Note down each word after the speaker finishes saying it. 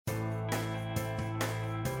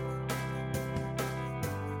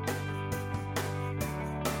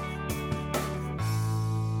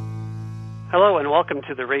Hello and welcome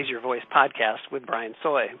to the Raise Your Voice podcast with Brian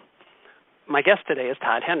Soy. My guest today is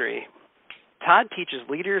Todd Henry. Todd teaches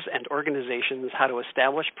leaders and organizations how to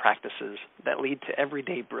establish practices that lead to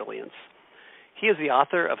everyday brilliance. He is the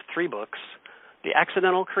author of 3 books, The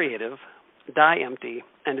Accidental Creative, Die Empty,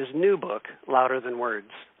 and his new book, Louder Than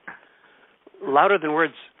Words. Louder Than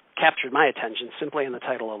Words captured my attention simply in the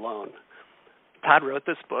title alone. Todd wrote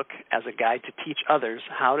this book as a guide to teach others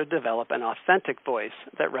how to develop an authentic voice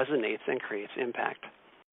that resonates and creates impact.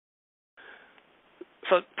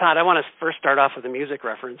 So, Todd, I want to first start off with a music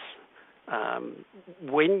reference.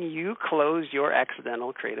 When you close your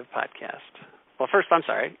Accidental Creative podcast, well, first, I'm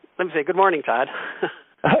sorry. Let me say good morning, Todd.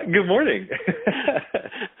 Good morning.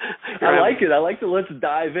 I like it. I like the let's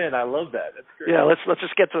dive in. I love that. That's great. Yeah, let's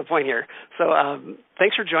just get to the point here. So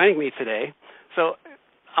thanks for joining me today. So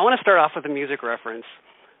I want to start off with a music reference,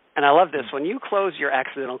 and I love this. When you close your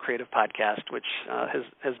Accidental Creative podcast, which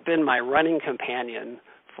has been my running companion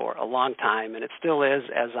for a long time, and it still is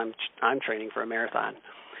as I'm training for a marathon,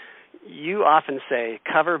 you often say,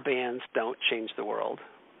 cover bands don't change the world.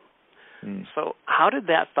 So how did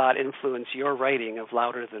that thought influence your writing of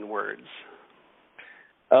Louder Than Words?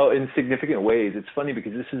 Oh, in significant ways. It's funny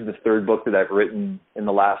because this is the 3rd book that I've written in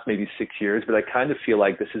the last maybe 6 years, but I kind of feel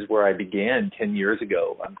like this is where I began 10 years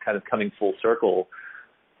ago. I'm kind of coming full circle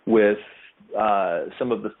with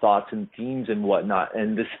some of the thoughts and themes and whatnot.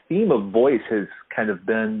 And this theme of voice has kind of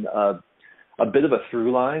been a bit of a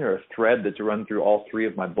through line or a thread that's run through all 3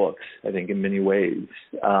 of my books, I think, in many ways.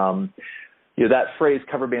 That phrase,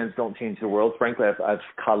 cover bands don't change the world, frankly, I've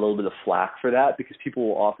caught a little bit of flack for that because people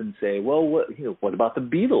will often say, well, what about the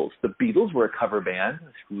Beatles? The Beatles were a cover band.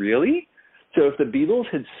 Really? So if the Beatles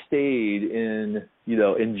had stayed in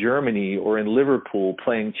Germany or in Liverpool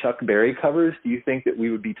playing Chuck Berry covers, do you think that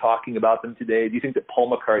we would be talking about them today? Do you think that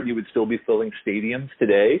Paul McCartney would still be filling stadiums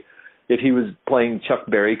today if he was playing Chuck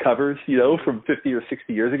Berry covers, from 50 or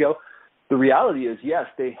 60 years ago? The reality is, yes,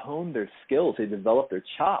 they honed their skills. They developed their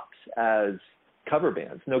chops as cover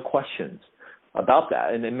bands, no questions about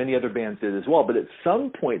that. And then many other bands did as well. But at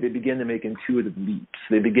some point, they began to make intuitive leaps.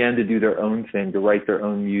 They began to do their own thing, to write their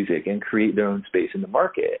own music and create their own space in the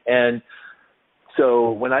market. And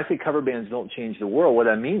so when I say cover bands don't change the world, what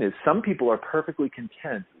I mean is some people are perfectly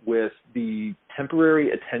content with the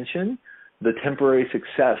temporary attention, the temporary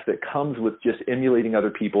success that comes with just emulating other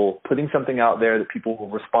people, putting something out there that people will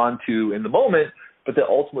respond to in the moment, but that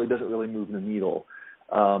ultimately doesn't really move the needle.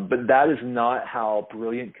 But that is not how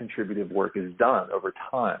brilliant contributive work is done over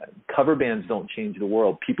time. Cover bands don't change the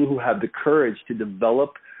world. People who have the courage to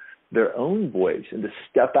develop their own voice and to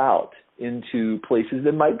step out into places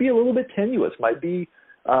that might be a little bit tenuous, might be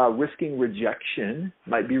risking rejection,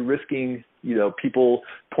 might be risking people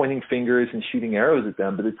pointing fingers and shooting arrows at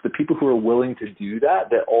them, but it's the people who are willing to do that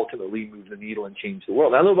ultimately move the needle and change the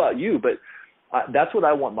world. I don't know about you, but that's what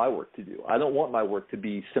I want my work to do. I don't want my work to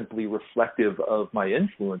be simply reflective of my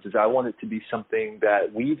influences. I want it to be something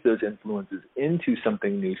that weaves those influences into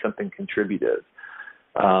something new, something contributive.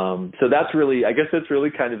 So that's really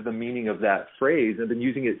kind of the meaning of that phrase. I've been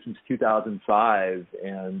using it since 2005,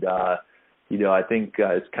 and I think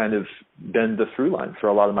it's kind of been the through line for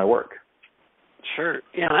a lot of my work. Sure.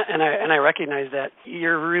 Yeah, and I recognize that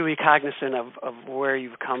you're really cognizant of where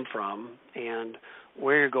you've come from and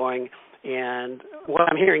where you're going. And what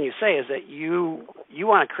I'm hearing you say is that you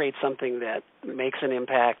want to create something that makes an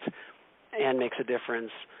impact and makes a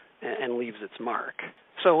difference and leaves its mark.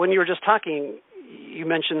 So when you were just talking, you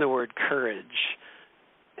mentioned the word courage.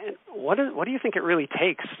 And what do you think it really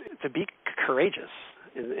takes to be courageous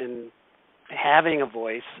in having a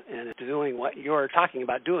voice and doing what you're talking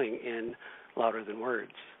about doing in Louder Than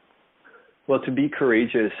Words? Well, to be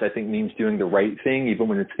courageous, I think, means doing the right thing, even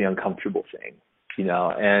when it's the uncomfortable thing,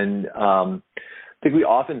 And I think we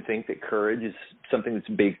often think that courage is something that's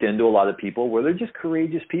baked into a lot of people, where they're just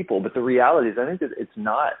courageous people. But the reality is, I think that it's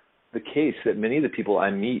not the case that many of the people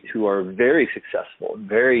I meet who are very successful,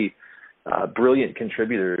 very brilliant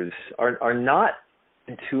contributors are not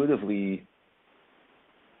intuitively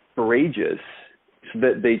courageous, so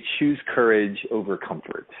that they choose courage over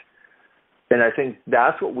comfort. And I think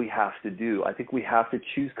that's what we have to do. I think we have to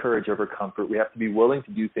choose courage over comfort. We have to be willing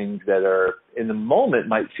to do things that are, in the moment,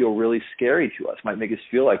 might feel really scary to us, might make us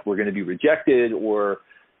feel like we're going to be rejected or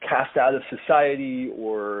cast out of society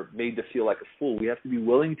or made to feel like a fool. We have to be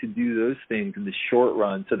willing to do those things in the short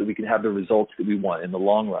run so that we can have the results that we want in the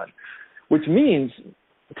long run, which means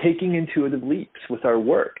taking intuitive leaps with our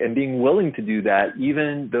work and being willing to do that,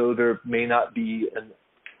 even though there may not be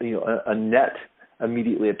a net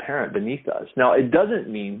immediately apparent beneath us. Now, it doesn't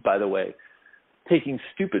mean, by the way, taking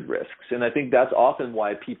stupid risks. And I think that's often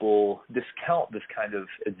why people discount this kind of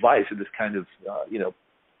advice or this kind of,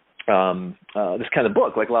 this kind of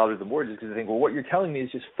book like Louder Than Words, because they think, well, what you're telling me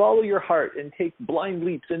is just follow your heart and take blind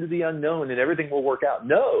leaps into the unknown and everything will work out.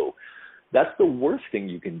 No, that's the worst thing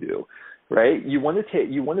you can do, right? You want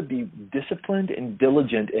to be disciplined and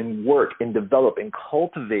diligent and work and develop and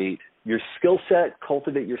cultivate your skill set,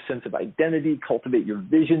 cultivate your sense of identity, cultivate your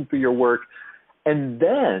vision for your work. And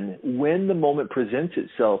then when the moment presents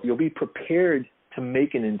itself, you'll be prepared to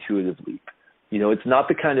make an intuitive leap. It's not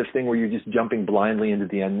the kind of thing where you're just jumping blindly into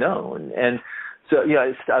the unknown. And so,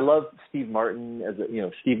 I love Steve Martin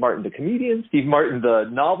Steve Martin, the comedian, Steve Martin, the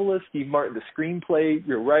novelist, Steve Martin, the screenplay,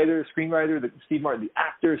 screenwriter, Steve Martin, the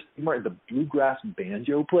actor, Steve Martin, the bluegrass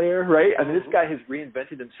banjo player, right? I mean, this guy has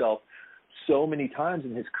reinvented himself so many times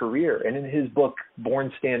in his career. And in his book,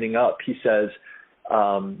 Born Standing Up, he says,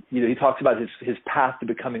 he talks about his path to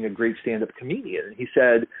becoming a great stand-up comedian. And he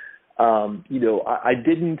said, I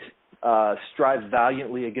didn't strive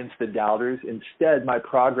valiantly against the doubters. Instead, my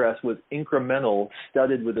progress was incremental,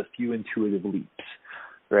 studded with a few intuitive leaps.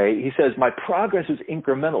 Right? He says my progress was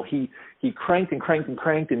incremental. He cranked and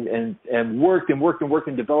worked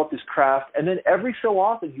and developed his craft. And then every so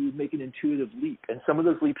often he would make an intuitive leap. And some of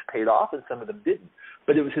those leaps paid off and some of them didn't.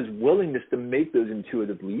 But it was his willingness to make those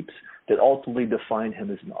intuitive leaps that ultimately defined him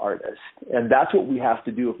as an artist. And that's what we have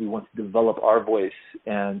to do if we want to develop our voice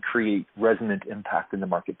and create resonant impact in the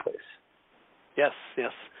marketplace. Yes,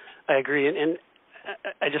 I agree. And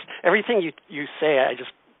I just, everything you say,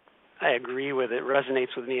 I agree with. It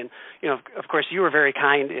resonates with me. And, of course, you were very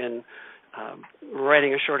kind in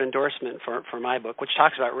writing a short endorsement for my book, which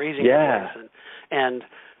talks about raising your voice. And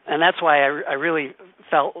that's why I really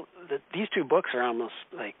felt that these two books are almost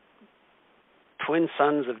like twin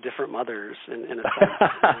sons of different mothers in a sense.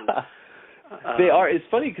 And, they are. It's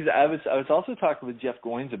funny because I was also talking with Jeff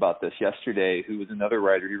Goins about this yesterday, who was another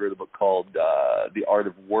writer. He wrote a book called The Art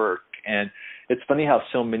of Work. And it's funny how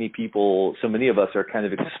so many of us are kind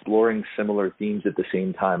of exploring similar themes at the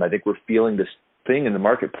same time. I think we're feeling this thing in the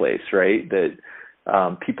marketplace, right? That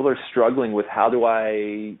people are struggling with, how do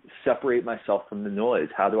I separate myself from the noise?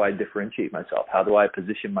 How do I differentiate myself? How do I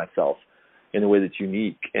position myself in a way that's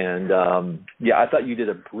unique? And I thought you did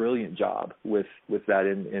a brilliant job with that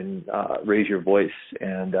in Raise Your Voice.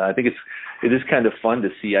 And I think it is kind of fun to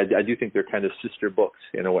see. I do think they're kind of sister books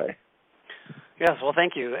in a way. Yes, well,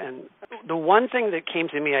 thank you. And the one thing that came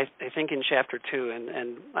to me, I think, in chapter 2,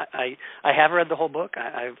 and I have read the whole book.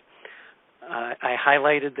 I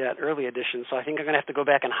highlighted that early edition, so I think I'm going to have to go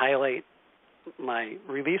back and highlight my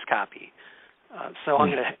release copy. So I'm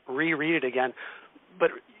going to reread it again. But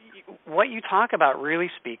what you talk about really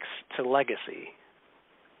speaks to legacy.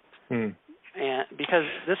 And because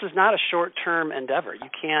this is not a short-term endeavor. You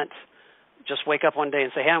can't just wake up one day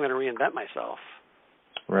and say, hey, I'm going to reinvent myself.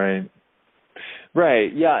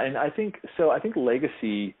 Right. Yeah. And I think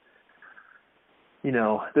legacy,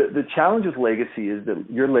 the challenge with legacy is that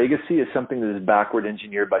your legacy is something that is backward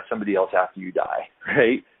engineered by somebody else after you die,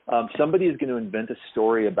 right? Somebody is going to invent a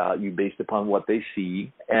story about you based upon what they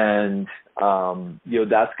see. And,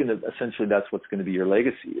 that's what's going to be your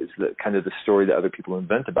legacy, is the kind of the story that other people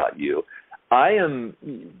invent about you. I am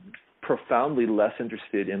profoundly less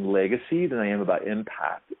interested in legacy than I am about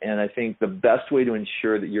impact. And I think the best way to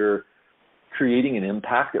ensure that you're creating an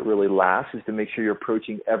impact that really lasts is to make sure you're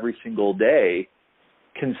approaching every single day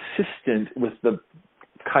consistent with the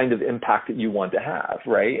kind of impact that you want to have,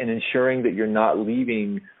 right? And ensuring that you're not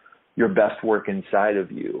leaving your best work inside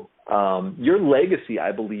of you. Your legacy,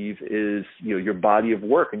 I believe, is your body of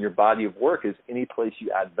work, and your body of work is any place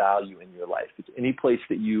you add value in your life. It's any place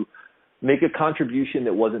that you make a contribution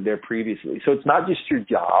that wasn't there previously. So it's not just your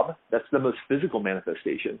job. That's the most physical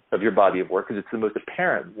manifestation of your body of work, because it's the most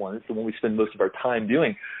apparent one. It's the one we spend most of our time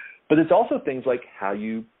doing. But it's also things like how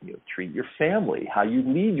you treat your family, how you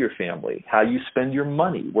lead your family, how you spend your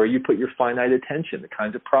money, where you put your finite attention, the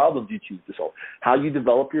kinds of problems you choose to solve, how you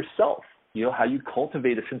develop yourself, how you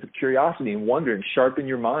cultivate a sense of curiosity and wonder and sharpen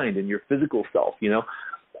your mind and your physical self,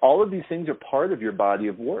 All of these things are part of your body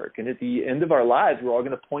of work. And at the end of our lives, we're all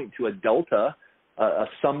going to point to a delta, a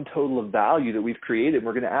sum total of value that we've created. And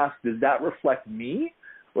we're going to ask, does that reflect me,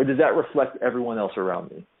 or does that reflect everyone else around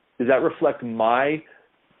me? Does that reflect my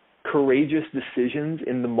courageous decisions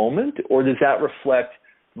in the moment, or does that reflect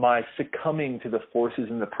my succumbing to the forces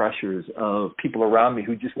and the pressures of people around me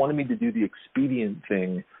who just wanted me to do the expedient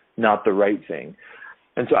thing, not the right thing?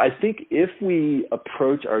 And so I think if we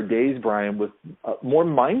approach our days, Brian, with more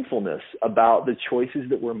mindfulness about the choices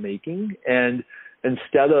that we're making, and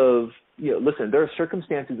instead of listen, there are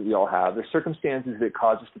circumstances that we all have. There's circumstances that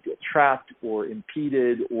cause us to feel trapped or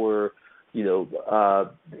impeded or,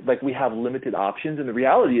 like we have limited options. And the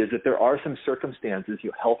reality is that there are some circumstances,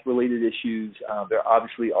 health-related issues. There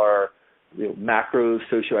obviously are macro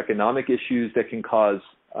socioeconomic issues that can cause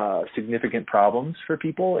significant problems for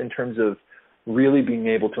people in terms of really being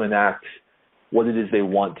able to enact what it is they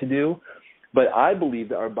want to do. But I believe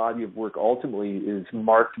that our body of work ultimately is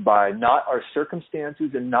marked by not our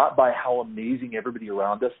circumstances and not by how amazing everybody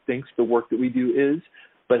around us thinks the work that we do is,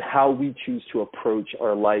 but how we choose to approach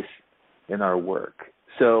our life and our work.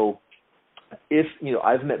 So if,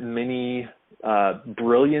 I've met many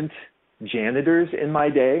brilliant janitors in my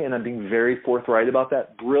day, and I'm being very forthright about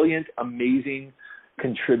that, brilliant, amazing,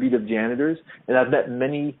 contributive janitors, and I've met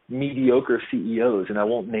many mediocre CEOs, and I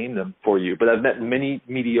won't name them for you, but I've met many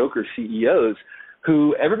mediocre CEOs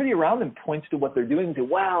who everybody around them points to what they're doing and say,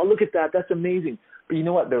 wow, look at that, that's amazing. But you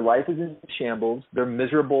know what? Their life is in shambles. They're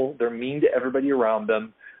miserable. They're mean to everybody around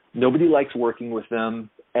them. Nobody likes working with them.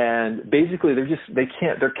 And basically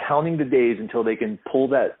they're counting the days until they can pull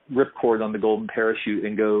that ripcord on the golden parachute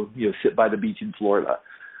and go, sit by the beach in Florida.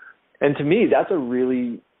 And to me, that's a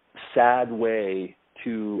really sad way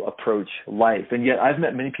to approach life. And yet I've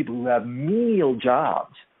met many people who have menial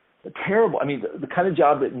jobs, terrible, the kind of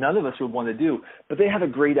job that none of us would want to do, but they have a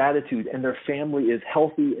great attitude and their family is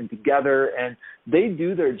healthy and together, and they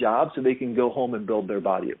do their job so they can go home and build their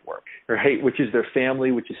body of work, right? Which is their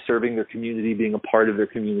family, which is serving their community, being a part of their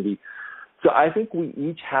community. So I think we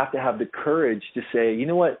each have to have the courage to say, you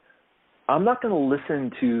know what, I'm not going to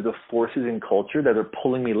listen to the forces in culture that are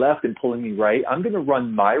pulling me left and pulling me right. I'm going to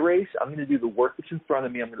run my race. I'm going to do the work that's in front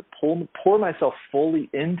of me. I'm going to pour myself fully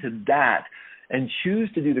into that and choose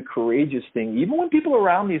to do the courageous thing, even when people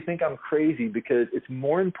around me think I'm crazy, because it's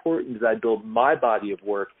more important that I build my body of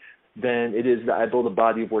work than it is that I build a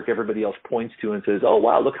body of work everybody else points to and says, oh,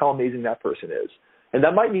 wow, look how amazing that person is. And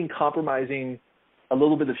that might mean compromising a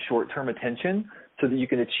little bit of short-term attention so that you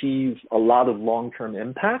can achieve a lot of long-term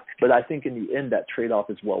impact. But I think in the end, that trade-off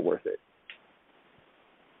is well worth it.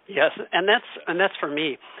 Yes, and that's for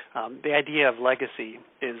me. The idea of legacy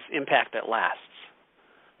is impact that lasts.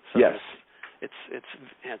 So yes. It's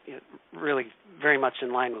really very much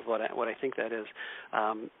in line with what I think that is.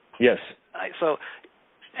 Yes. I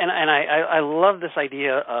love this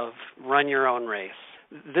idea of run your own race.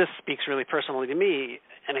 This speaks really personally to me,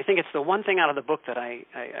 and I think it's the one thing out of the book that I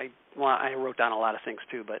wrote down a lot of things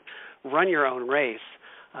too, but run your own race.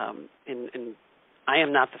 I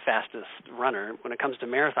am not the fastest runner when it comes to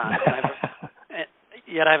marathons.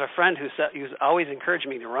 Yet I have a friend who's always encouraged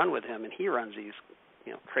me to run with him, and he runs these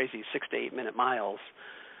crazy 6 to 8 minute miles.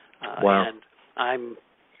 Wow. And I'm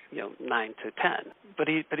 9 to 10. But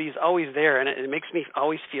he's always there, and it makes me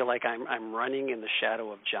always feel like I'm running in the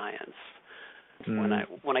shadow of giants. Mm.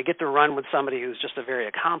 When I get to run with somebody who's just a very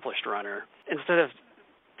accomplished runner, instead of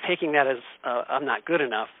taking that as I'm not good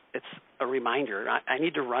enough, it's a reminder. I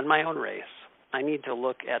need to run my own race. I need to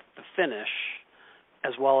look at the finish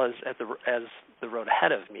as well as at the road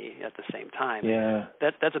ahead of me at the same time. Yeah.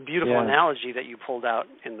 That's a beautiful analogy that you pulled out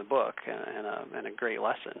in the book, and a great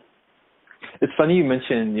lesson. It's funny you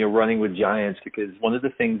mentioned running with giants, because one of the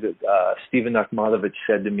things that Stephen Akhmatovich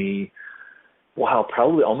said to me,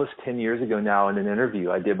 probably almost 10 years ago now, in an interview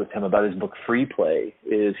I did with him about his book Free Play,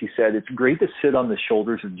 is he said, it's great to sit on the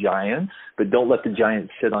shoulders of giants, but don't let the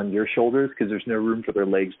giants sit on your shoulders, because there's no room for their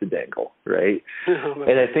legs to dangle, right?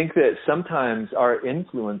 And I think that sometimes our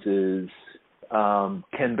influences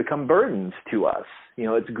can become burdens to us.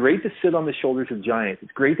 It's great to sit on the shoulders of giants.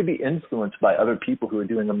 It's great to be influenced by other people who are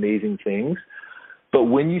doing amazing things. But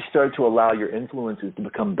when you start to allow your influences to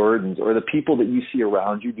become burdens, or the people that you see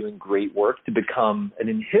around you doing great work to become an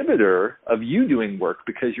inhibitor of you doing work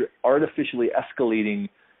because you're artificially escalating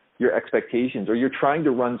your expectations, or you're trying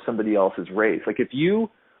to run somebody else's race. Like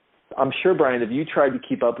I'm sure, Brian, if you tried to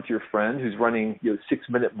keep up with your friend who's running 6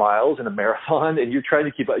 minute miles in a marathon, and you're trying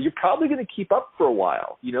to keep up, you're probably going to keep up for a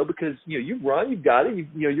while, because you run, you've got it,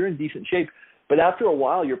 you're in decent shape. But after a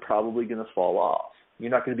while, you're probably going to fall off. You're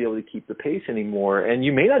not going to be able to keep the pace anymore, and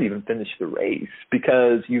you may not even finish the race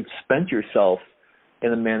because you've spent yourself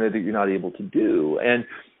in a manner that you're not able to do. And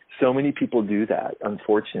so many people do that,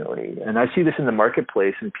 unfortunately. And I see this in the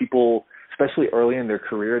marketplace, and people, especially early in their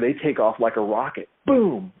career, they take off like a rocket,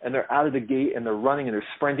 boom, and they're out of the gate, and they're running, and they're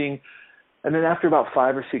sprinting. And then after about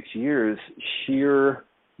 5 or 6 years, sheer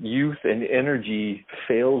youth and energy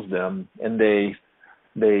fails them, and they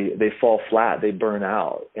fall flat, they burn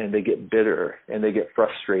out, and they get bitter, and they get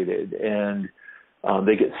frustrated, and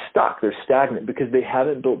they get stuck. They're stagnant because they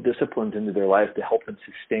haven't built disciplines into their life to help them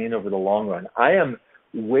sustain over the long run. I am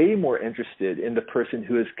way more interested in the person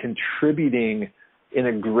who is contributing in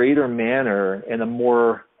a greater manner, in a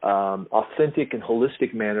more authentic and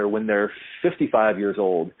holistic manner when they're 55 years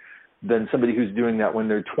old than somebody who's doing that when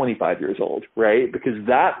they're 25 years old, right? Because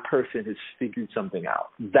that person has figured something out.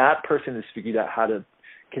 That person has figured out how to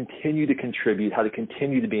continue to contribute, how to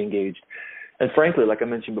continue to be engaged. And frankly, like I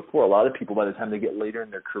mentioned before, a lot of people by the time they get later in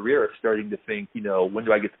their career are starting to think, when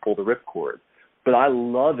do I get to pull the ripcord? But I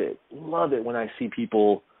love it when I see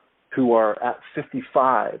people who are at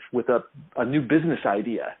 55 with a new business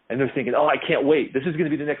idea, and they're thinking, oh, I can't wait. This is going to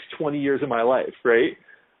be the next 20 years of my life, right?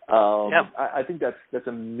 I think that's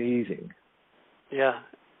amazing. Yeah,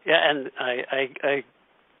 and I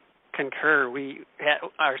concur. We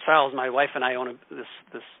ourselves, my wife and I, own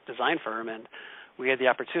this design firm, and we had the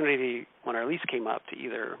opportunity when our lease came up to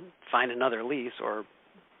either find another lease or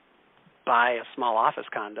buy a small office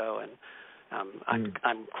condo. And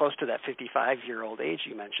I'm close to that 55-year-old age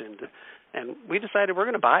you mentioned, and we decided we're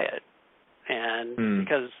going to buy it. And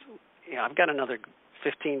because I've got another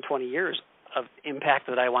 15, 20 years of impact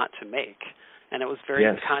that I want to make, and it was very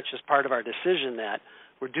conscious part of our decision that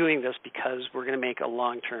we're doing this because we're going to make a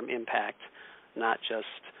long-term impact, not just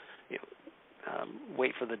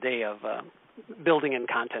wait for the day of building and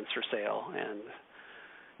contents for sale and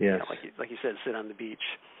like you said, sit on the beach.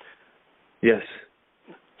 Yes.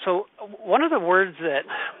 So one of the words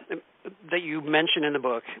that you mention in the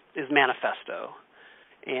book is manifesto,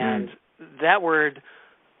 and that word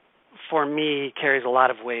for me carries a lot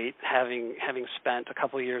of weight. Having spent a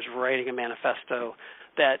couple of years writing a manifesto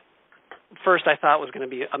that first I thought was going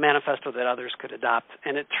to be a manifesto that others could adopt,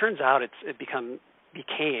 and it turns out it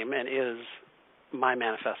became and is my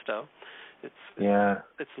manifesto.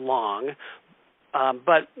 It's long.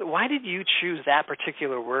 But why did you choose that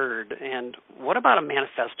particular word, and what about a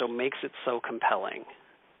manifesto makes it so compelling?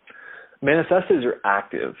 Manifestos are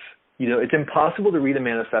active. It's impossible to read a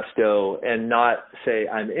manifesto and not say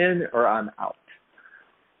I'm in or I'm out.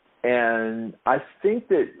 And I think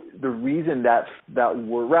that the reason that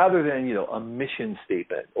word, rather than, a mission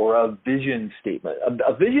statement or a vision statement,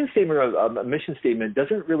 a vision statement or a mission statement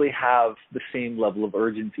doesn't really have the same level of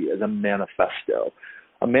urgency as a manifesto.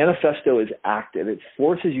 A manifesto is active. It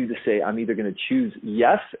forces you to say, I'm either going to choose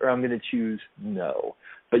yes or I'm going to choose no.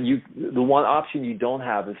 But the one option you don't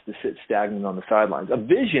have is to sit stagnant on the sidelines. A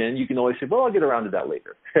vision, you can always say, well, I'll get around to that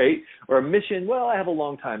later, right? Or a mission, well, I have a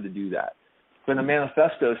long time to do that. But a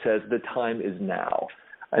manifesto says the time is now.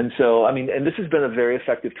 And so, and this has been a very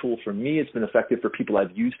effective tool for me. It's been effective for people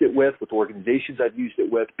I've used it with organizations I've used it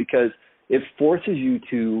with, because it forces you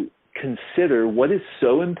to consider what is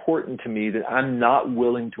so important to me that I'm not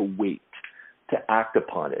willing to wait to act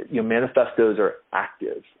upon it. Manifestos are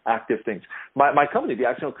active things. My company, the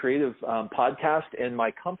Accidental Creative podcast, and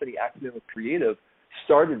my company, Accidental Creative,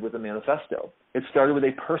 started with a manifesto. It started with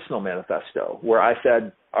a personal manifesto where I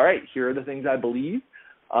said, all right, here are the things I believe,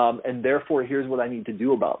 and therefore here's what I need to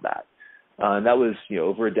do about that. And that was,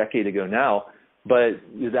 over a decade ago now, but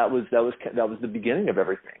that was the beginning of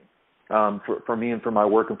everything. For me and for my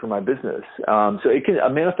work and for my business. So a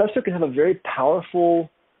manifesto can have a very powerful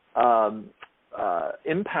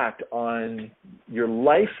impact on your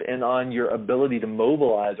life and on your ability to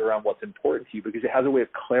mobilize around what's important to you, because it has a way of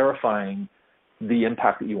clarifying the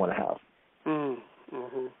impact that you want to have.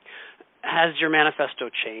 Mm-hmm. Has your manifesto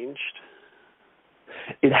changed?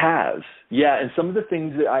 It has, yeah. And some of the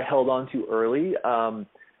things that I held on to early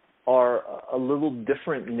are a little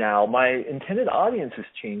different now. My intended audience has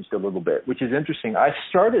changed a little bit, which is interesting. I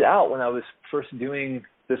started out when I was first doing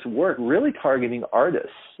this work really targeting artists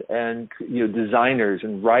and designers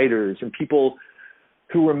and writers and people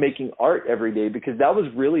who were making art every day, because that was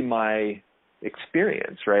really my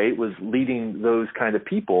experience, right, was leading those kind of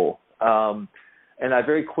people. And I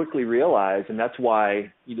very quickly realized, and that's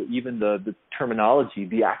why even the terminology,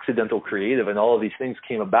 the accidental creative, and all of these things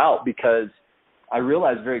came about, because I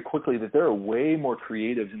realized very quickly that there are way more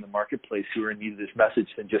creatives in the marketplace who are in need of this message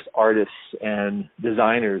than just artists and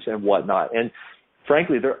designers and whatnot. And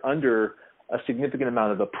frankly, they're under a significant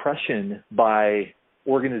amount of oppression by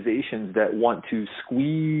organizations that want to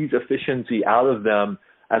squeeze efficiency out of them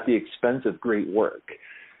at the expense of great work.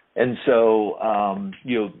 And so,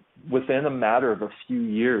 within a matter of a few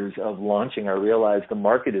years of launching, I realized the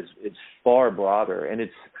market is far broader, and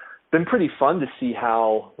it's been pretty fun to see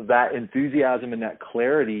how that enthusiasm and that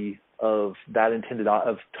clarity of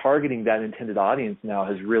targeting that intended audience now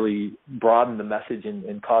has really broadened the message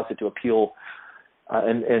and caused it to appeal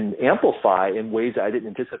and amplify in ways I didn't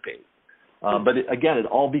anticipate. But it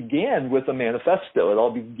all began with a manifesto. It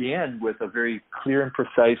all began with a very clear and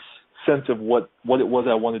precise sense of what it was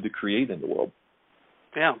I wanted to create in the world.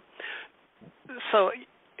 Yeah. So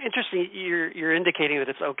interesting. You're indicating that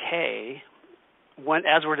it's okay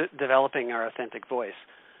as we're developing our authentic voice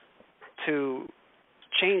to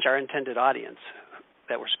change our intended audience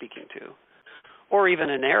that we're speaking to, or even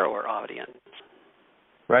a narrower audience.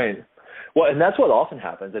 Right. Well, and that's what often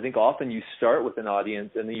happens. I think often you start with an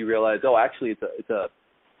audience and then you realize, oh, actually,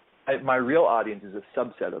 my real audience is a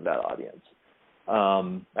subset of that audience.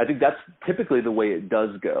 I think that's typically the way it does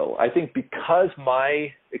go. I think because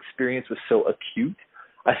my experience was so acute,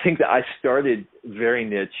 I think that I started very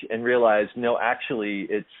niche and realized, no, actually,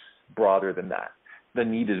 it's broader than that. The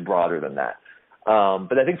need is broader than that.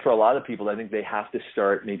 But I think for a lot of people, I think they have to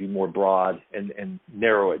start maybe more broad and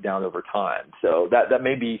narrow it down over time. So that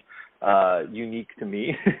may be unique to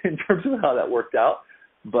me in terms of how that worked out.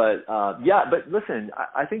 But but listen,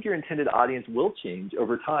 I think your intended audience will change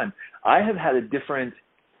over time. I have had a different,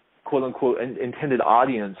 quote unquote, intended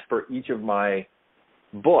audience for each of my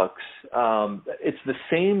books. It's the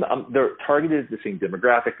same, they're targeted the same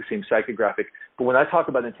demographic, the same psychographic. But when I talk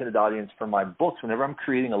about intended audience for my books, whenever I'm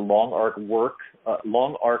creating a long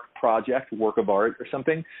arc project, work of art or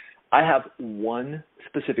something, I have one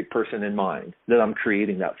specific person in mind that I'm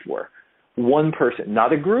creating that for. One person,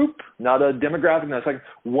 not a group, not a demographic, not like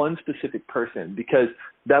one specific person, because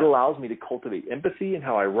that allows me to cultivate empathy in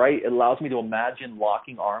how I write. It allows me to imagine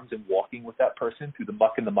locking arms and walking with that person through the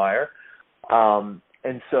muck and the mire.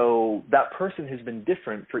 And so that person has been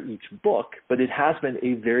different for each book, but it has been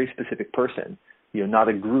a very specific person, not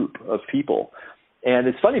a group of people. And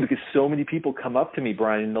it's funny because so many people come up to me,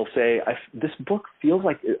 Brian, and they'll say, this book feels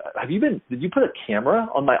like, did you put a camera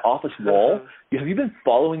on my office wall? Have you been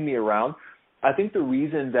following me around? I think the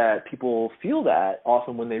reason that people feel that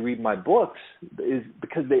often when they read my books is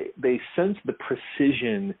because they sense the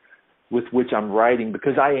precision with which I'm writing,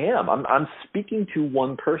 because I am. I'm speaking to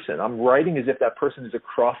one person. I'm writing as if that person is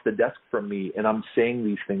across the desk from me, and I'm saying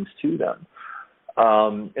these things to them.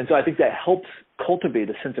 And so I think that helps cultivate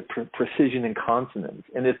a sense of precision and consonance.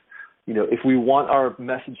 And if we want our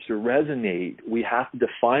message to resonate, we have to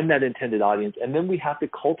define that intended audience, and then we have to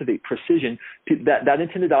cultivate precision. That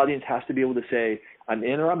intended audience has to be able to say, I'm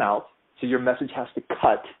in or I'm out. So your message has to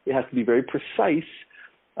cut. It has to be very precise.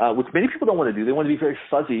 Which many people don't want to do. They want to be very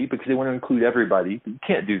fuzzy because they want to include everybody. You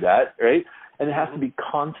can't do that, right? And it has to be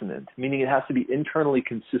consonant, meaning it has to be internally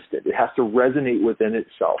consistent. It has to resonate within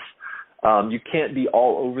itself. You can't be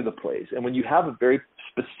all over the place. And when you have a very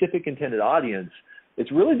specific intended audience,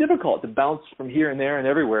 it's really difficult to bounce from here and there and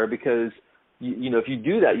everywhere because, if you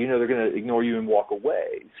do that, they're going to ignore you and walk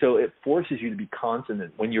away. So it forces you to be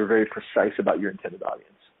consonant when you're very precise about your intended audience.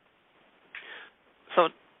 So,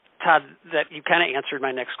 Todd, that you kind of answered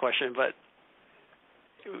my next question, but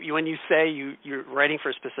when you say you're writing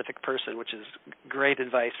for a specific person, which is great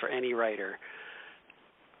advice for any writer,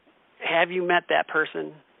 have you met that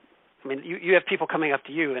person? I mean, you have people coming up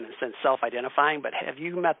to you, in a sense, self-identifying, but have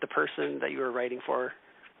you met the person that you were writing for?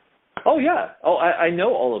 Oh, yeah. Oh, I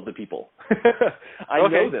know all of the people. I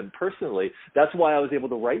know them personally. That's why I was able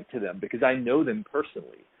to write to them, because I know them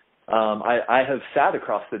personally. I have sat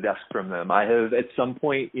across the desk from them. I have at some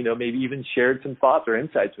point, maybe even shared some thoughts or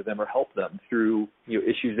insights with them or helped them through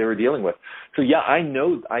issues they were dealing with. So yeah, I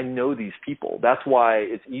know these people. That's why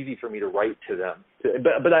it's easy for me to write to them.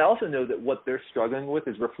 But I also know that what they're struggling with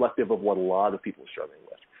is reflective of what a lot of people are struggling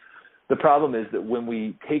with. The problem is that when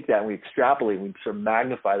we take that and we extrapolate, we sort of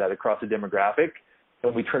magnify that across a demographic,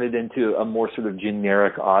 and we turn it into a more sort of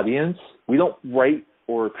generic audience, we don't write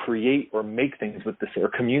or create or make things with or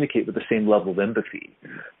communicate with the same level of empathy,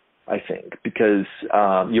 I think, because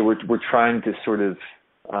we're trying to sort of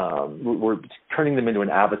we're turning them into an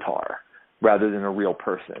avatar rather than a real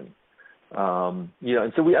person.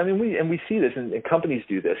 And so we see this, and companies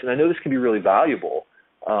do this, and I know this can be really valuable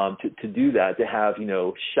to do that, to have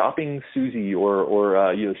shopping Susie or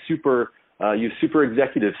super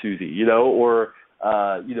executive Susie, or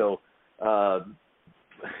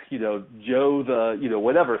Joe the,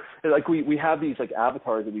 whatever. Like we have these like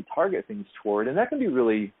avatars that we target things toward, and that can be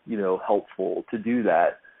really, helpful to do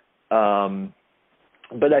that.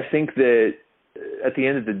 But I think that at the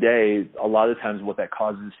end of the day, a lot of times what that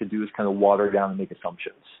causes us to do is kind of water down and make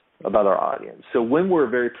assumptions about our audience. So when we're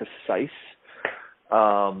very precise,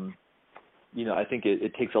 I think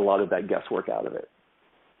it takes a lot of that guesswork out of it.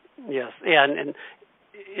 Yes. Yeah. And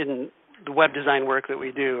in the web design work that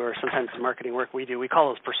we do, or sometimes the marketing work we do, we call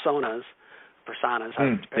those personas.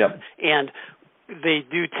 Yep. And they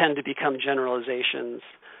do tend to become generalizations.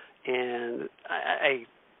 And I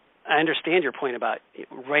understand your point about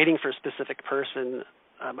writing for a specific person.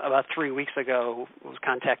 About 3 weeks ago, I was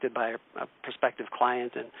contacted by a prospective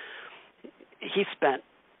client, and he spent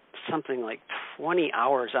something like 20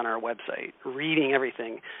 hours on our website reading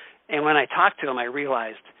everything. And when I talked to him, I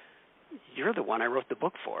realized, you're the one I wrote the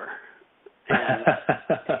book for.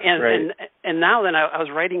 And right. and now then I was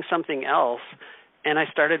writing something else, and I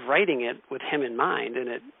started writing it with him in mind, and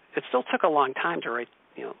it still took a long time to write,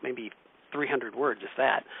 maybe 300 words, if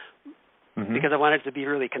that, because I wanted it to be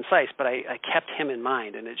really concise, but I kept him in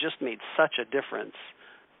mind, and it just made such a difference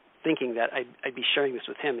thinking that I'd be sharing this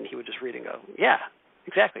with him, and he would just read and go, yeah,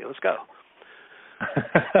 exactly, let's go.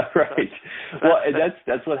 Right.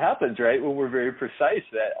 That's what happens, right? When we're very precise,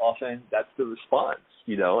 that often that's the response,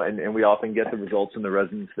 and we often get the results and the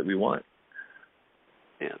resonance that we want.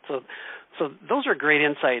 Yeah. So those are great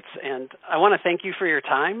insights, and I want to thank you for your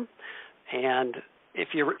time. And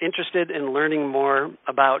if you're interested in learning more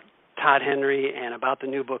about Todd Henry and about the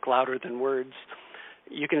new book, Louder Than Words,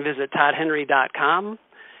 you can visit toddhenry.com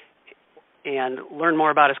and learn more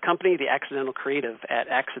about his company, The Accidental Creative, at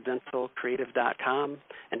accidentalcreative.com.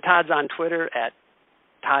 And Todd's on Twitter at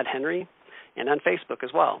Todd Henry and on Facebook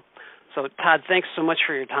as well. So, Todd, thanks so much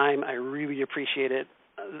for your time. I really appreciate it.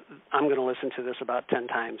 I'm going to listen to this about 10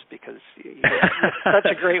 times because it's such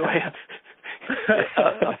a great way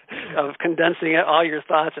of condensing all your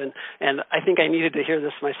thoughts. And I think I needed to hear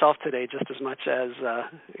this myself today just as much as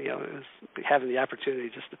having the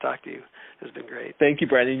opportunity just to talk to you has been great. Thank you,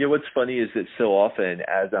 Brandon. What's funny is that so often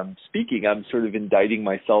as I'm speaking, I'm sort of indicting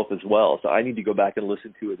myself as well. So I need to go back and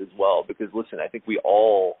listen to it as well because, listen, I think we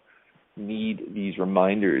all need these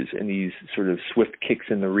reminders and these sort of swift kicks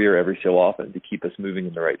in the rear every so often to keep us moving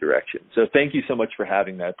in the right direction. So thank you so much for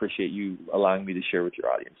having me. I appreciate you allowing me to share with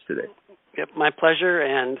your audience today. Yep, my pleasure,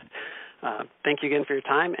 and thank you again for your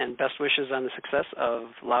time, and best wishes on the success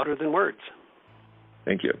of Louder Than Words.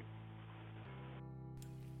 Thank you.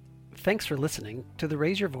 Thanks for listening to the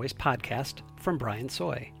Raise Your Voice podcast from Brian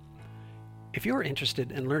Soy. If you're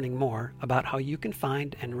interested in learning more about how you can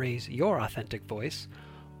find and raise your authentic voice,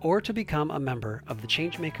 or to become a member of the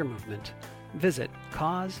Changemaker movement, visit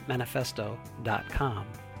causemanifesto.com.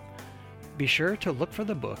 Be sure to look for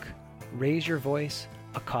the book, Raise Your Voice,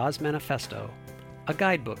 A Cause Manifesto, a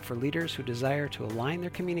guidebook for leaders who desire to align their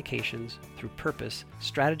communications through purpose,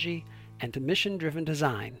 strategy, and to mission-driven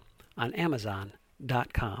design on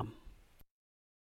Amazon.com.